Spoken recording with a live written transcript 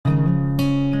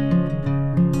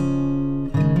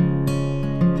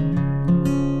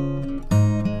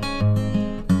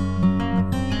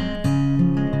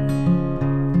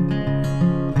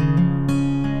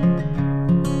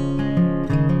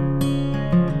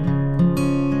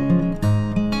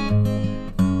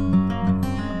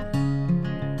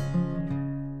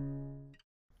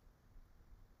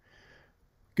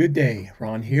Good day,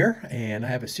 Ron here, and I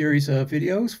have a series of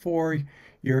videos for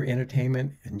your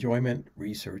entertainment, enjoyment,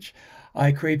 research.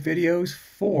 I create videos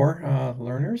for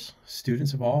learners,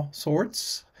 students of all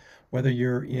sorts, whether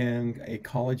you're in a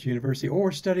college, university,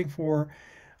 or studying for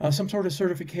some sort of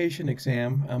certification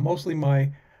exam. Mostly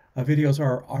my videos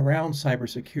are around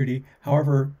cybersecurity.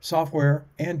 However, software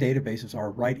and databases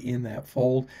are right in that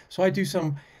fold. So I do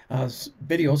some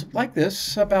videos like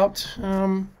this about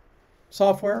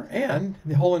software and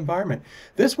the whole environment.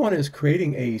 This one is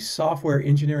creating a software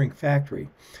engineering factory.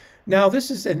 Now, this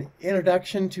is an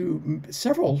introduction to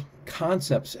several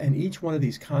concepts, and each one of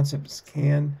these concepts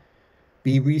can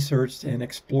be researched and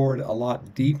explored a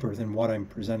lot deeper than what I'm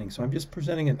presenting. So I'm just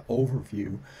presenting an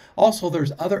overview. Also,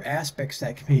 there's other aspects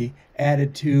that can be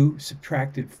added to,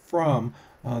 subtracted from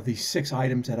the 6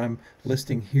 items that I'm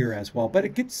listing here as well. But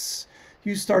it gets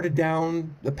you started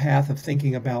down the path of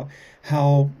thinking about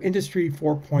how Industry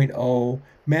 4.0,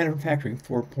 Manufacturing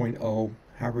 4.0,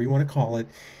 however you want to call it,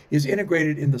 is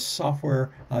integrated in the software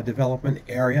development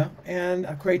area and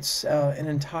creates an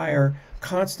entire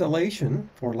constellation,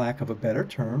 for lack of a better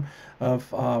term,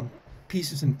 of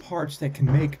pieces and parts that can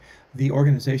make the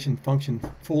organization function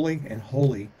fully and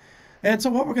wholly. And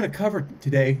so what we're going to cover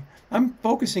today, I'm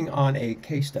focusing on a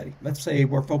case study. Let's say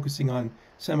we're focusing on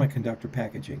semiconductor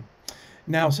packaging.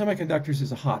 Now, semiconductors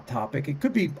is a hot topic. It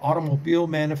could be automobile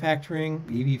manufacturing,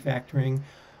 EV factoring,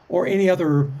 or any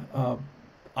other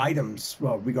items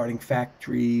regarding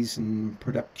factories and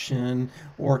production,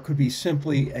 or it could be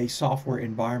simply a software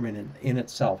environment in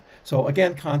itself. So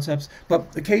again, concepts,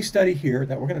 but the case study here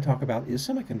that we're going to talk about is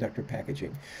semiconductor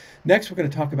packaging. Next, we're going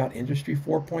to talk about Industry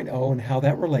 4.0 and how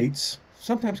that relates,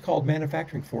 sometimes called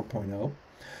Manufacturing 4.0.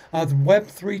 The Web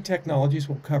 3 technologies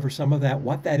will cover some of that,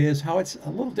 what that is, how it's a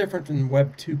little different than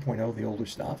Web 2.0, the older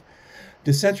stuff.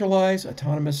 Decentralized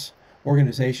Autonomous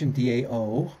Organization,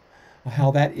 DAO, how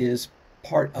that is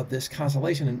part of this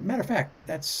constellation. And matter of fact,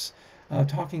 that's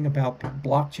talking about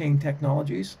blockchain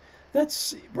technologies.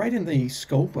 That's right in the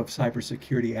scope of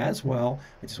cybersecurity as well.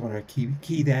 I just want to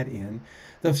key that in.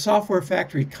 The software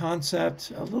factory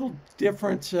concept, a little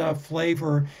different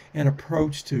flavor and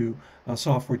approach to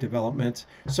software development.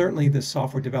 Certainly the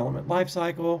software development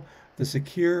lifecycle, the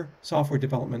secure software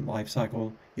development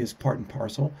lifecycle is part and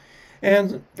parcel.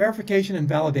 And verification and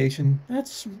validation,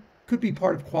 that's could be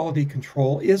part of quality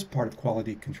control, is part of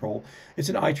quality control. It's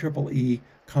an IEEE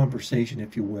conversation,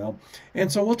 if you will.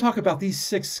 And so we'll talk about these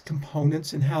 6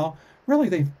 components and how really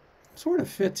they sort of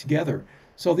fit together.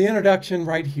 So the introduction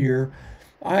right here,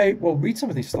 I will read some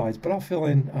of these slides, but I'll fill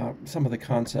in some of the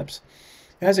concepts.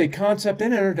 As a concept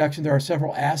and introduction, there are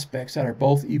several aspects that are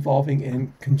both evolving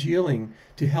and congealing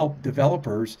to help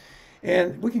developers.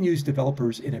 And we can use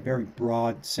developers in a very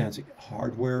broad sense,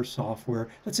 hardware, software.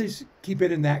 Let's just keep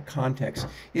it in that context.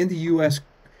 In the U.S.,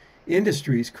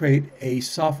 industries create a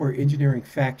software engineering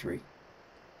factory.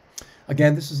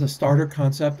 Again, this is a starter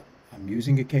concept. I'm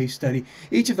using a case study.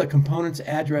 Each of the components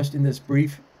addressed in this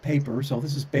brief paper, so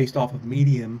this is based off of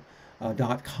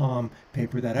Medium.com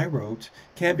paper that I wrote,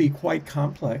 can be quite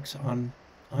complex on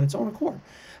its own accord.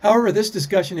 However, this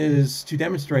discussion is to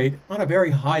demonstrate on a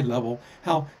very high level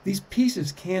how these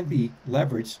pieces can be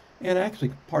leveraged and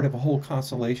actually part of a whole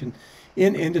constellation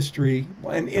in industry.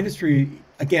 And industry,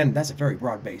 again, that's a very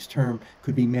broad-based term.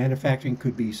 Could be manufacturing,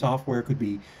 could be software, could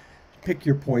be pick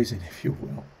your poison, if you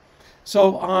will.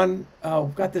 So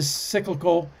we've got this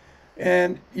cyclical,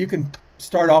 and you can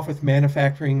start off with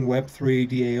manufacturing, Web 3,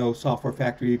 DAO, software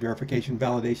factory, verification,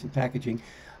 validation, packaging.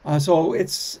 So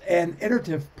it's an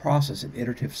iterative process, an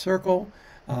iterative circle.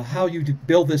 How you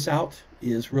build this out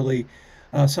is really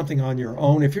something on your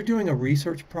own. If you're doing a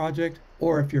research project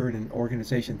or if you're in an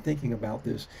organization thinking about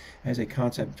this as a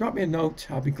concept, drop me a note.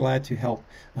 I'll be glad to help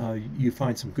you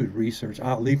find some good research.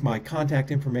 I'll leave my contact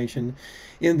information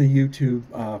in the YouTube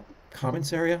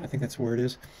comments area. I think that's where it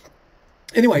is.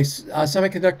 Anyways,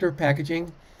 semiconductor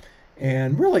packaging.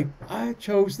 And really, I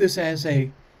chose this as a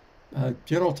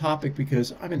general topic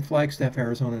because I'm in Flagstaff,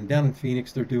 Arizona, and down in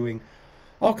Phoenix they're doing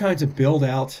all kinds of build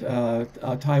out.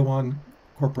 Taiwan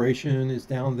Corporation is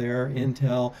down there,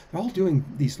 Intel, they're all doing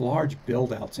these large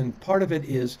build outs, and part of it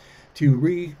is to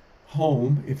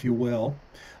rehome, if you will,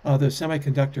 the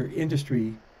semiconductor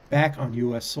industry back on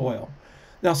US soil.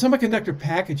 Now, semiconductor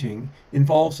packaging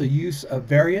involves the use of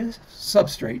various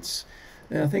substrates,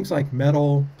 things like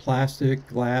metal, plastic,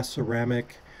 glass,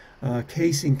 ceramic,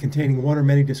 casing containing one or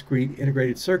many discrete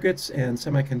integrated circuits, and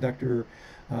semiconductor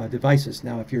devices.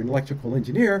 Now, if you're an electrical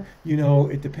engineer, you know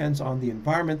it depends on the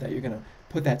environment that you're going to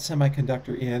put that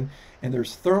semiconductor in, and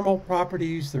there's thermal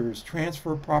properties, there's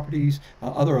transfer properties,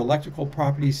 other electrical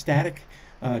properties, static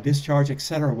discharge,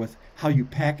 etc., with how you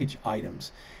package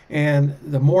items. And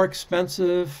the more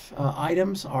expensive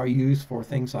items are used for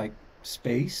things like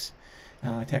space,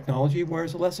 technology,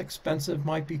 whereas the less expensive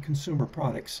might be consumer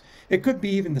products. It could be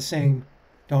even the same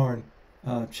darn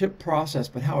chip process,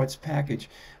 but how it's packaged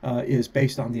is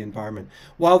based on the environment.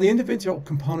 While the individual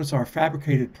components are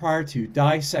fabricated prior to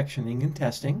dissectioning and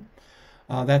testing,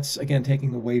 that's again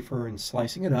taking the wafer and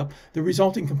slicing it up, the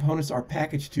resulting components are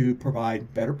packaged to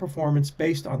provide better performance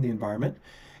based on the environment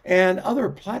and other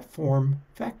platform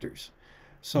factors.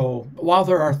 So while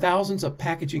there are thousands of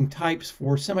packaging types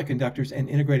for semiconductors and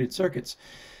integrated circuits,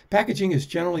 packaging is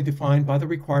generally defined by the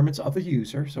requirements of the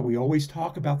user. So we always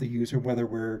talk about the user, whether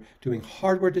we're doing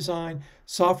hardware design,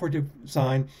 software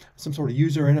design, some sort of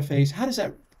user interface. How does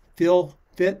that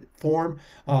fit, form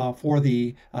for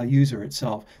the user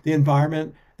itself? The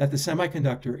environment that the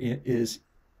semiconductor is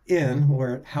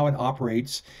in, how it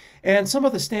operates, and some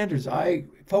of the standards. I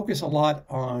focus a lot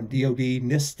on DoD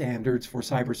NIST standards for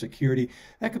cybersecurity.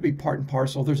 That could be part and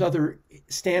parcel. There's other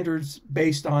standards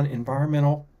based on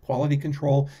environmental quality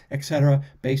control, etc.,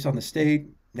 based on the state,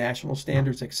 national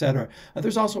standards, etc.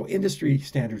 There's also industry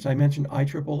standards. I mentioned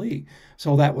IEEE,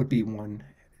 so that would be one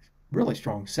really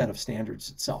strong set of standards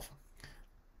itself.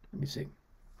 Let me see.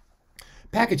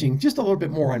 Packaging, just a little bit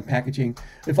more on packaging.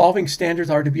 Evolving standards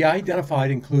are to be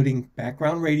identified, including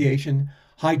background radiation,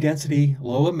 high density,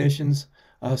 low emissions,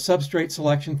 substrate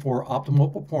selection for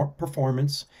optimal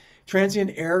performance,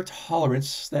 transient air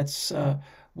tolerance. That's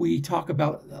we talk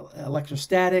about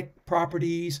electrostatic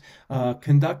properties,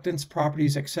 conductance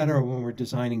properties, etc. when we're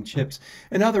designing chips,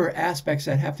 and other aspects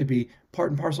that have to be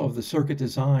part and parcel of the circuit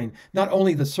design. Not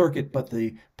only the circuit, but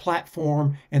the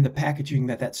platform and the packaging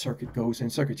that circuit goes in,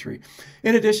 circuitry.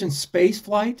 In addition, space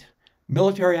flight,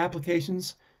 military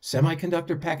applications,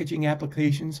 semiconductor packaging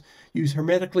applications use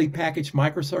hermetically packaged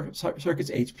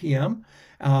microcircuits, HPM,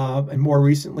 and more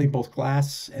recently, both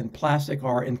glass and plastic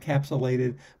are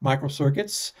encapsulated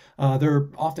microcircuits. They're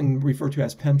often referred to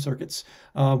as PEM circuits,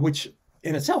 which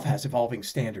in itself has evolving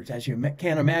standards. As you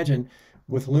can imagine,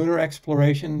 with lunar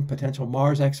exploration, potential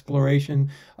Mars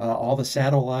exploration, all the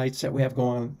satellites that we have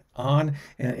going on,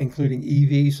 including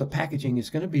EVs, so packaging is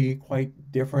going to be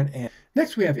quite different. And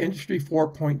next we have Industry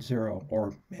 4.0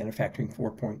 or Manufacturing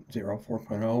 4.0,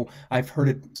 4.0. I've heard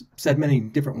it said many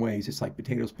different ways. It's like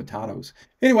potatoes.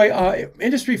 Anyway,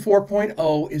 Industry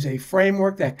 4.0 is a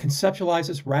framework that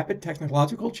conceptualizes rapid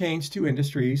technological change to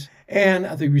industries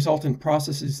and the resultant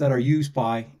processes that are used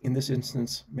by, in this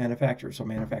instance, manufacturers, so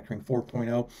Manufacturing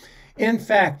 4.0. In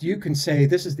fact, you can say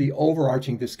this is the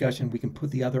overarching discussion. We can put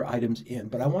the other items in,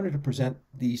 but I wanted to present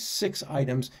these 6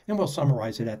 items and we'll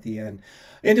summarize it at the end.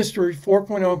 Industry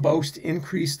 4.0 boasts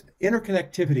increased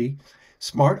interconnectivity,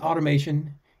 smart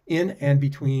automation in and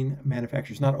between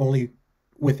manufacturers, not only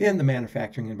within the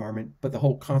manufacturing environment, but the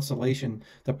whole constellation,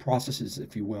 the processes,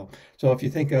 if you will. So if you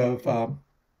think of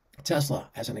Tesla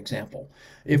as an example,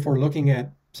 if we're looking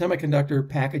at semiconductor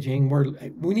packaging,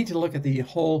 we need to look at the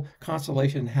whole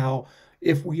constellation, how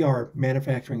if we are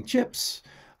manufacturing chips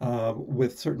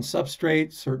with certain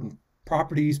substrates, certain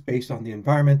properties based on the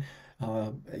environment,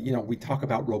 we talk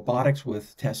about robotics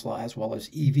with Tesla as well as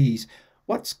EVs.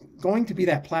 What's going to be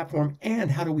that platform and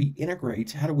how do we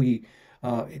integrate? How do we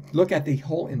look at the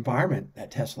whole environment that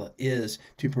Tesla is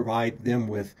to provide them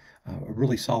with a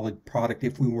really solid product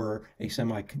if we were a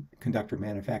semiconductor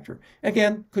manufacturer?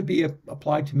 Again, could be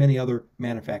applied to many other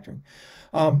manufacturing.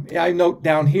 I note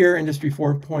down here, Industry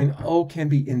 4.0 can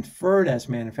be inferred as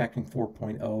Manufacturing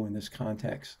 4.0 in this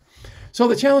context. So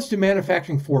the challenge to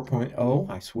Manufacturing 4.0,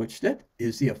 I switched it,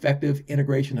 is the effective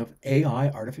integration of AI,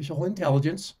 artificial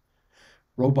intelligence,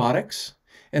 robotics,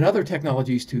 and other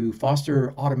technologies to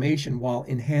foster automation while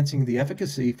enhancing the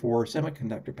efficacy for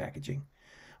semiconductor packaging.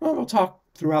 Well, we'll talk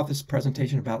throughout this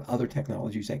presentation about other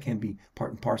technologies that can be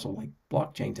part and parcel, like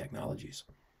blockchain technologies.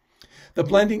 The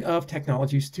blending of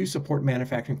technologies to support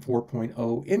Manufacturing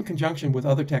 4.0 in conjunction with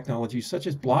other technologies such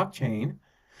as blockchain,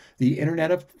 the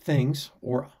Internet of Things,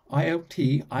 or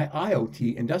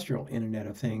IoT, Industrial Internet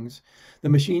of Things, the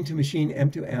machine-to-machine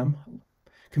M2M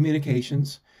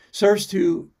communications, serves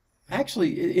to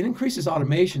actually, it increases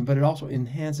automation, but it also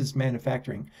enhances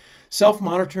manufacturing.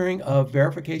 Self-monitoring of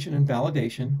verification and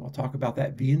validation, we'll talk about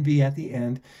that V&V at the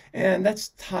end, and that's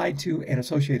tied to and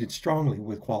associated strongly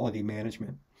with quality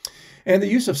management. And the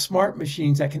use of smart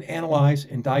machines that can analyze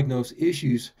and diagnose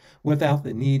issues without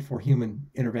the need for human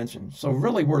intervention. So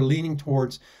really, we're leaning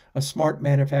towards a smart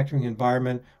manufacturing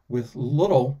environment with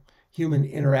little human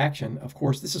interaction. Of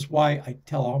course, this is why I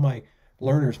tell all my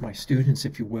learners, my students,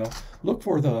 if you will, look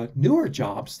for the newer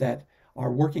jobs that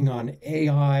are working on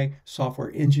AI,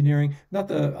 software engineering, not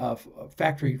the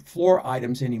factory floor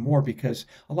items anymore, because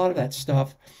a lot of that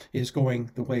stuff is going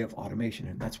the way of automation,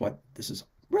 and that's what this is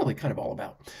really kind of all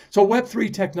about. So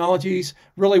Web3 technologies,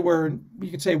 really you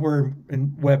could say we're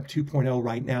in Web 2.0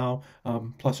 right now,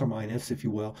 plus or minus, if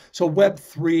you will. So Web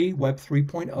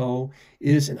 3.0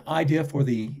 is an idea for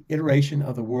the iteration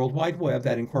of the World Wide Web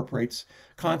that incorporates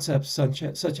concepts such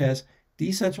as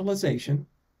decentralization,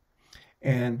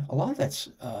 and a lot of that's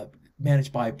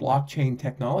managed by blockchain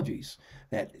technologies.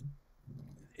 That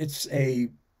it's a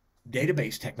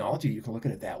database technology. You can look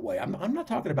at it that way. I'm not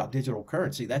talking about digital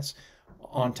currency. That's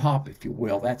on top, if you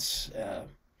will. That's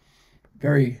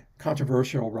very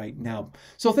controversial right now.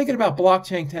 So thinking about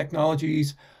blockchain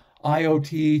technologies,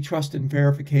 IoT, trust and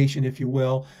verification, if you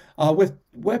will, with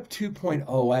Web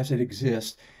 2.0 as it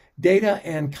exists, data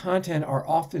and content are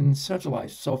often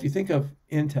centralized. So if you think of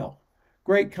Intel,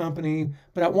 great company,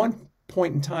 but at one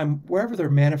point in time, wherever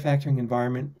their manufacturing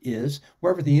environment is,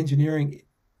 wherever the engineering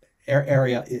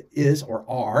area is or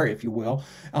are, if you will,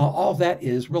 all of that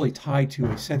is really tied to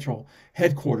a central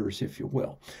headquarters, if you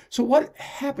will. So what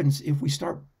happens if we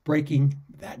start breaking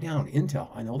that down? Intel,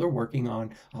 I know they're working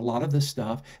on a lot of this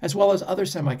stuff, as well as other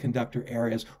semiconductor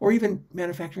areas, or even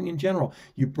manufacturing in general.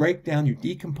 You break down, you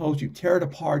decompose, you tear it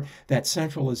apart, that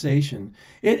centralization.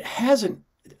 It has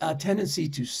a tendency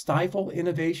to stifle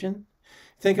innovation.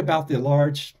 Think about the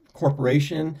large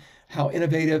corporation, how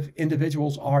innovative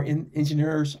individuals are,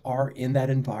 engineers are in that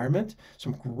environment,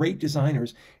 some great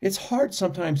designers. It's hard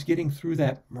sometimes getting through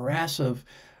that morass of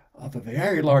a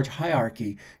very large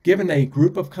hierarchy, given a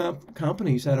group of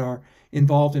companies that are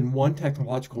involved in one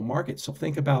technological market. So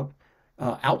think about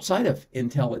outside of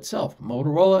Intel itself,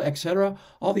 Motorola, etc.,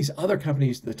 all these other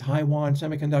companies, the Taiwan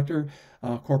Semiconductor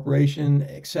Corporation,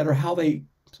 etc., how they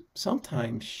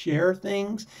sometimes share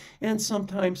things and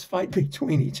sometimes fight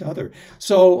between each other.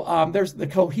 So there's the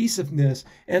cohesiveness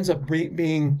ends up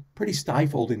being pretty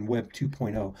stifled in Web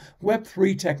 2.0. Web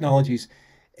 3 technologies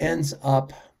ends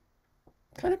up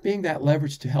kind of being that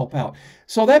leverage to help out.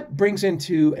 So that brings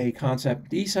into a concept,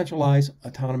 decentralized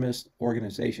autonomous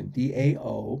organization,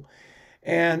 DAO.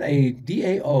 And a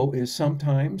DAO is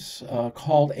sometimes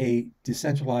called a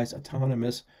decentralized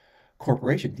autonomous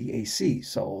corporation, DAC.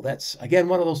 So that's, again,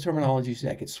 one of those terminologies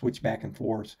that gets switched back and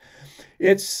forth.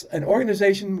 It's an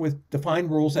organization with defined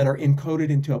rules that are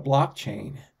encoded into a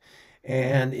blockchain.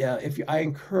 And I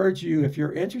encourage you, if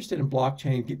you're interested in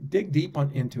blockchain, dig deep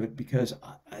into it, because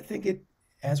I think it,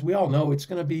 as we all know, it's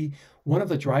going to be one of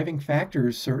the driving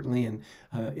factors, certainly in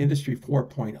Industry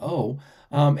 4.0.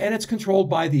 And it's controlled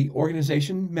by the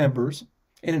organization members.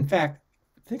 And in fact,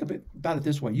 think about it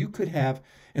this way. You could have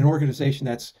an organization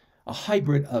that's a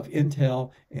hybrid of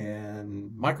Intel and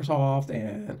Microsoft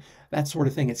and that sort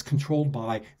of thing. It's controlled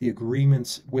by the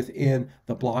agreements within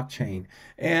the blockchain,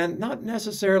 and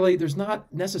there's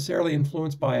not necessarily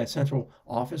influenced by a central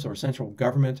office or central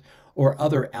government or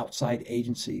other outside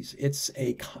agencies. It's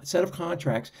a set of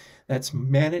contracts that's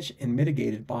managed and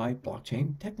mitigated by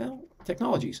blockchain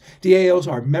technologies.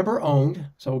 DAOs are member owned.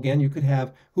 So again, you could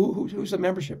have who's a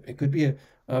membership. It could be a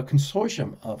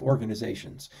consortium of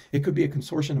organizations. It could be a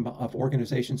consortium of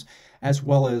organizations as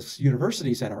well as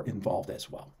universities that are involved as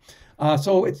well.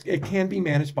 So it can be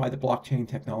managed by the blockchain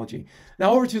technology.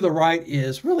 Now over to the right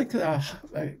is really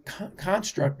a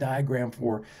construct diagram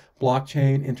for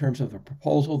blockchain in terms of the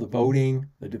proposal, the voting,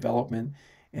 the development,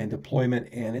 and deployment.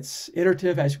 And it's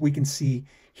iterative, as we can see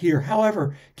here.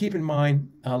 However, keep in mind,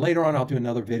 later on I'll do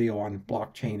another video on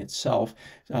blockchain itself.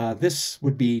 This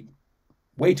would be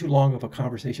way too long of a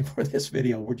conversation for this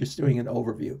video. We're just doing an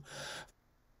overview.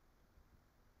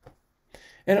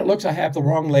 And it looks I have the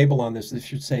wrong label on this. This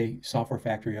should say Software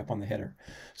Factory up on the header.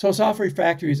 So Software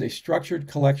Factory is a structured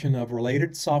collection of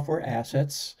related software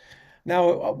assets.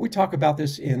 Now, we talk about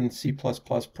this in C++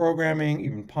 programming,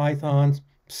 even Python,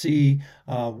 C.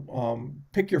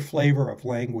 Pick your flavor of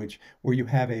language where you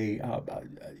have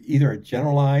either a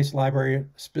generalized library,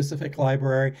 specific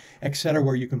library, etc.,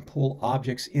 where you can pull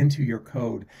objects into your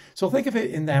code. So think of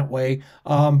it in that way.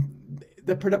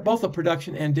 Both the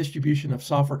production and distribution of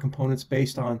software components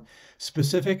based on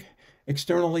specific,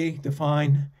 externally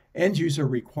defined end user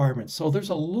requirements. So there's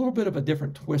a little bit of a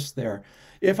different twist there.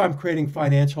 If I'm creating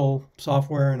financial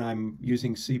software and I'm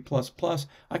using C++,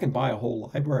 I can buy a whole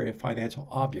library of financial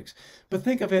objects. But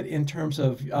think of it in terms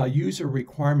of user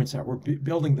requirements that we're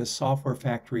building this software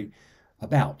factory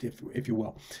about, if you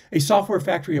will. A software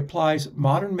factory applies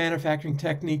modern manufacturing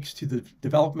techniques to the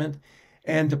development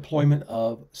and deployment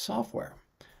of software.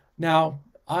 Now,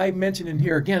 I mentioned in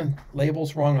here, again,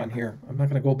 label's wrong on here. I'm not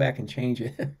going to go back and change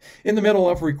it in the middle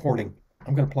of recording.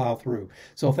 I'm going to plow through.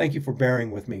 So thank you for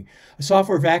bearing with me. A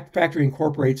software factory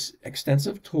incorporates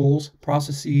extensive tools,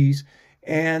 processes,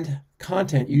 and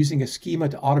content using a schema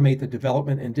to automate the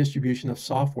development and distribution of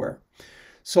software.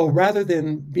 So rather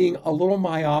than being a little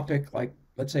myopic, like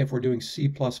let's say if we're doing C++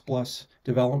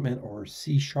 development or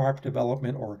C#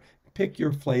 development, or pick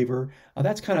your flavor,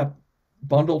 that's kind of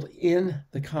bundled in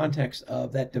the context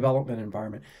of that development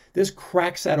environment. This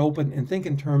cracks that open, and think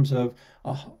in terms of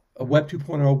a Web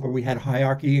 2.0 where we had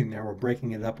hierarchy and now we're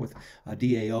breaking it up with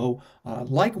DAO.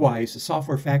 Likewise, the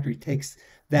software factory takes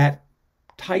that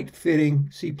tight-fitting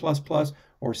C++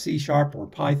 or C# or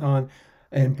Python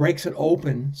and breaks it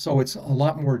open so it's a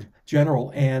lot more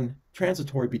general and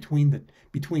transitory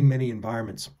between many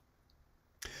environments.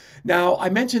 Now, I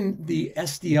mentioned the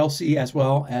SDLC as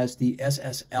well as the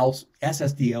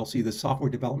SSDLC, the Software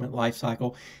Development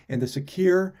Lifecycle, and the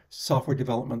Secure Software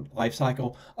Development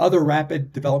Lifecycle. Other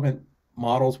rapid development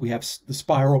models, we have the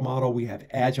Spiral model, we have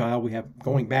Agile, we have,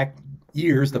 going back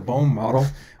years, the BOEM model,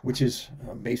 which is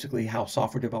basically how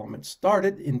software development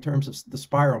started in terms of the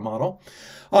Spiral model.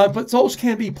 But those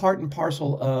can be part and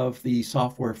parcel of the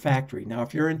software factory. Now,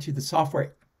 if you're into the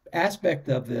software aspect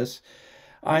of this,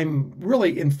 I'm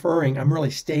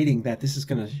really stating that this is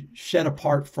going to shed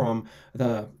apart from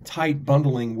the tight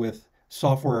bundling with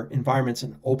software environments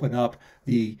and open up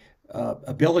the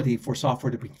ability for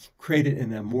software to be created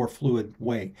in a more fluid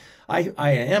way. I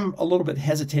am a little bit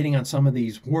hesitating on some of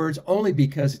these words only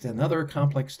because it's another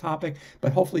complex topic,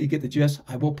 but hopefully you get the gist.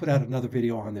 I will put out another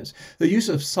video on this. The use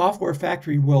of software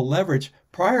factory will leverage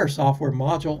prior software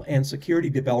module and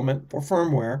security development for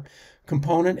firmware,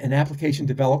 component and application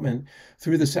development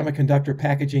through the semiconductor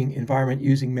packaging environment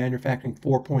using manufacturing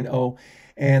 4.0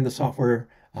 and the software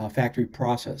factory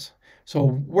process. So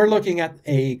we're looking at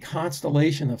a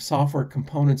constellation of software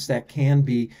components that can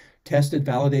be tested,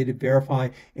 validated,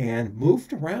 verified, and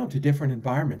moved around to different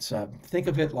environments. Think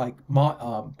of it like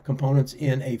components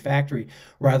in a factory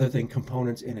rather than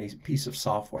components in a piece of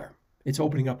software. It's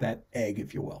opening up that egg,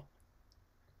 if you will.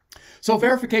 So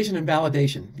verification and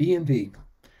validation, V&V.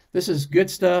 This is good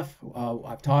stuff.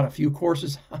 I've taught a few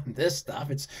courses on this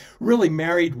stuff. It's really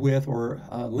married with or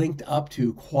linked up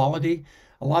to quality.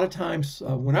 A lot of times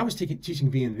when I was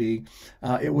teaching V&V,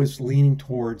 it was leaning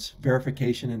towards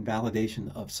verification and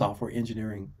validation of software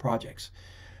engineering projects.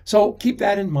 So keep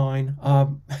that in mind.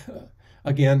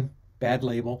 Again, bad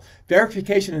label.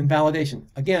 Verification and validation.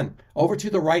 Again, over to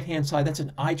the right-hand side, that's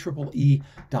an IEEE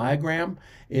diagram.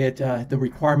 The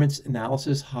requirements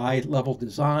analysis, high-level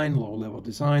design, low-level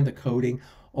design, the coding.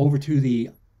 Over to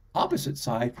the opposite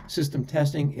side, system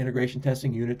testing, integration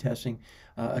testing, unit testing.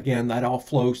 Again, that all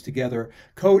flows together.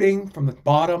 Coding from the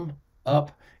bottom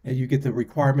up, and you get the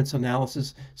requirements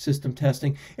analysis, system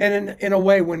testing. And in a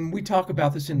way, when we talk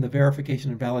about this in the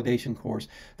verification and validation course,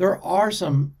 there are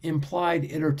some implied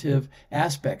iterative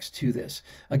aspects to this.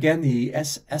 Again, the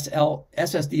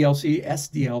SSDLC,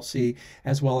 SDLC,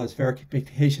 as well as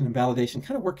verification and validation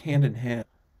kind of work hand in hand.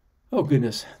 Oh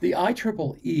goodness, the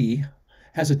IEEE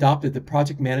has adopted the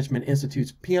Project Management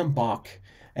Institute's PMBOK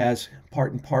as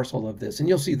part and parcel of this. And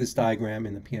you'll see this diagram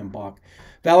in the PMBOK.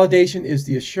 Validation is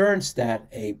the assurance that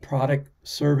a product,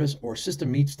 service, or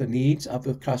system meets the needs of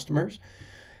the customers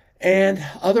and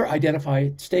other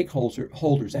identified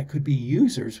stakeholders that could be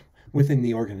users within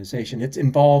the organization. It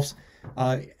involves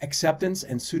acceptance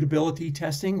and suitability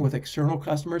testing with external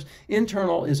customers.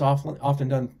 Internal is often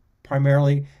done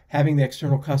primarily having the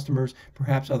external customers,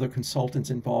 perhaps other consultants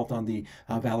involved on the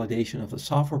validation of the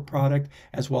software product,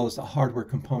 as well as the hardware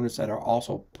components that are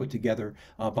also put together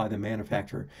by the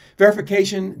manufacturer.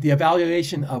 Verification, the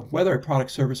evaluation of whether a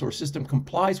product, service, or system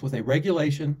complies with a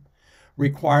regulation,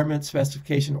 requirement,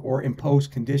 specification, or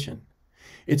imposed condition.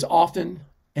 It's often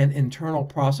an internal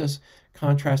process.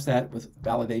 Contrast that with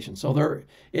validation. So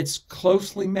it's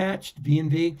closely matched,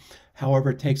 V&V.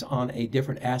 However, it takes on a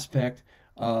different aspect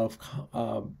of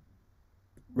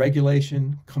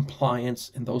regulation,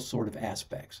 compliance, and those sort of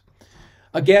aspects.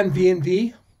 Again,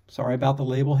 V&V, sorry about the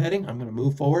label heading, I'm going to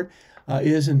move forward,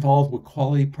 is involved with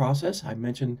quality process. I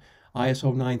mentioned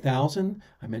ISO 9000,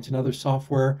 I mentioned other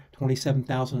software,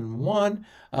 27001,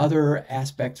 other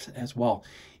aspects as well.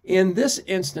 In this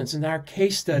instance, in our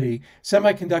case study,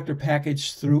 semiconductor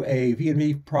package through a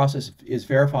V&V process is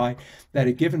verified that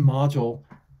a given module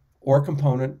or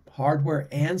component, hardware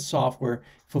and software,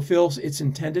 fulfills its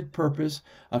intended purpose.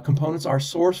 Components are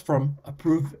sourced from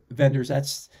approved vendors.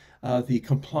 That's the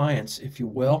compliance, if you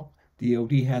will.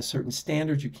 DoD has certain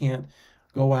standards. You can't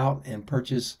go out and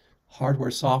purchase hardware,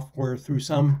 software through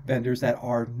some vendors that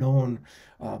are known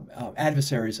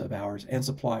adversaries of ours and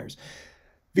suppliers.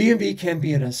 V&V can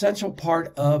be an essential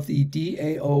part of the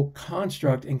DAO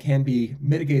construct and can be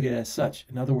mitigated as such.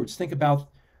 In other words, think about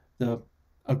the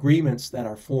agreements that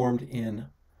are formed in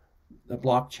the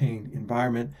blockchain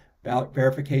environment.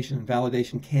 Verification and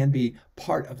validation can be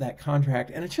part of that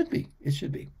contract, and it should be. It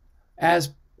should be.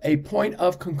 As a point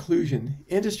of conclusion,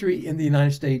 industry in the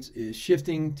United States is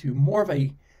shifting to more of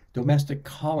a domestic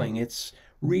calling. It's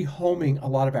rehoming a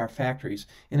lot of our factories.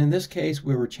 And in this case,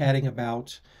 we were chatting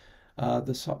about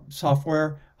the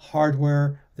software,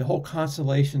 hardware, the whole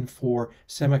constellation for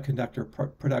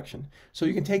semiconductor production. So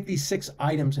you can take these 6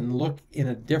 items and look in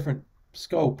a different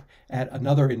scope at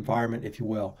another environment, if you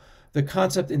will. The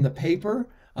concept in the paper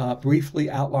briefly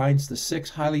outlines the 6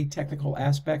 highly technical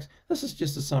aspects. This is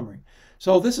just a summary.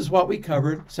 So this is what we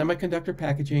covered: semiconductor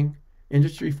packaging,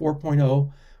 Industry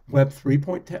 4.0, Web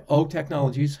 3.0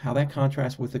 technologies, how that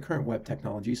contrasts with the current web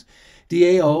technologies,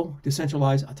 DAO,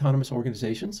 decentralized autonomous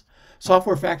organizations,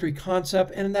 software factory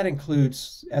concept, and that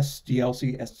includes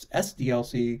SDLC,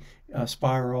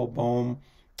 Spiral, BOEM,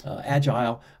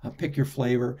 Agile, pick your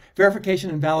flavor,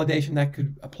 verification and validation that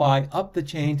could apply up the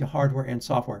chain to hardware and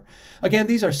software. Again,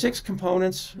 these are 6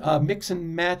 components, mix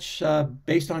and match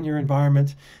based on your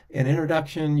environment. An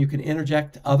introduction, you can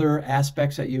interject other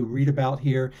aspects that you read about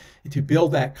here to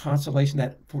build that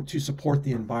constellation to support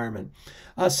the environment.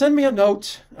 Send me a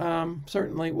note,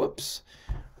 certainly,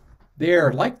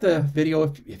 there, like the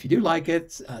video if you do like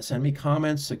it. Send me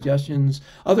comments, suggestions,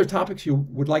 other topics you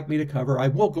would like me to cover. I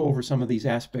will go over some of these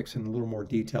aspects in a little more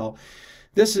detail.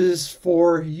 This is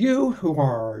for you who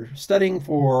are studying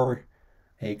for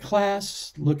a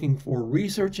class, looking for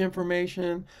research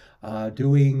information,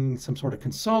 doing some sort of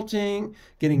consulting,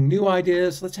 getting new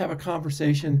ideas. Let's have a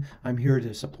conversation. I'm here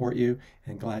to support you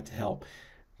and glad to help.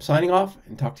 Signing off,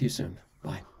 and talk to you soon.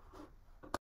 Bye.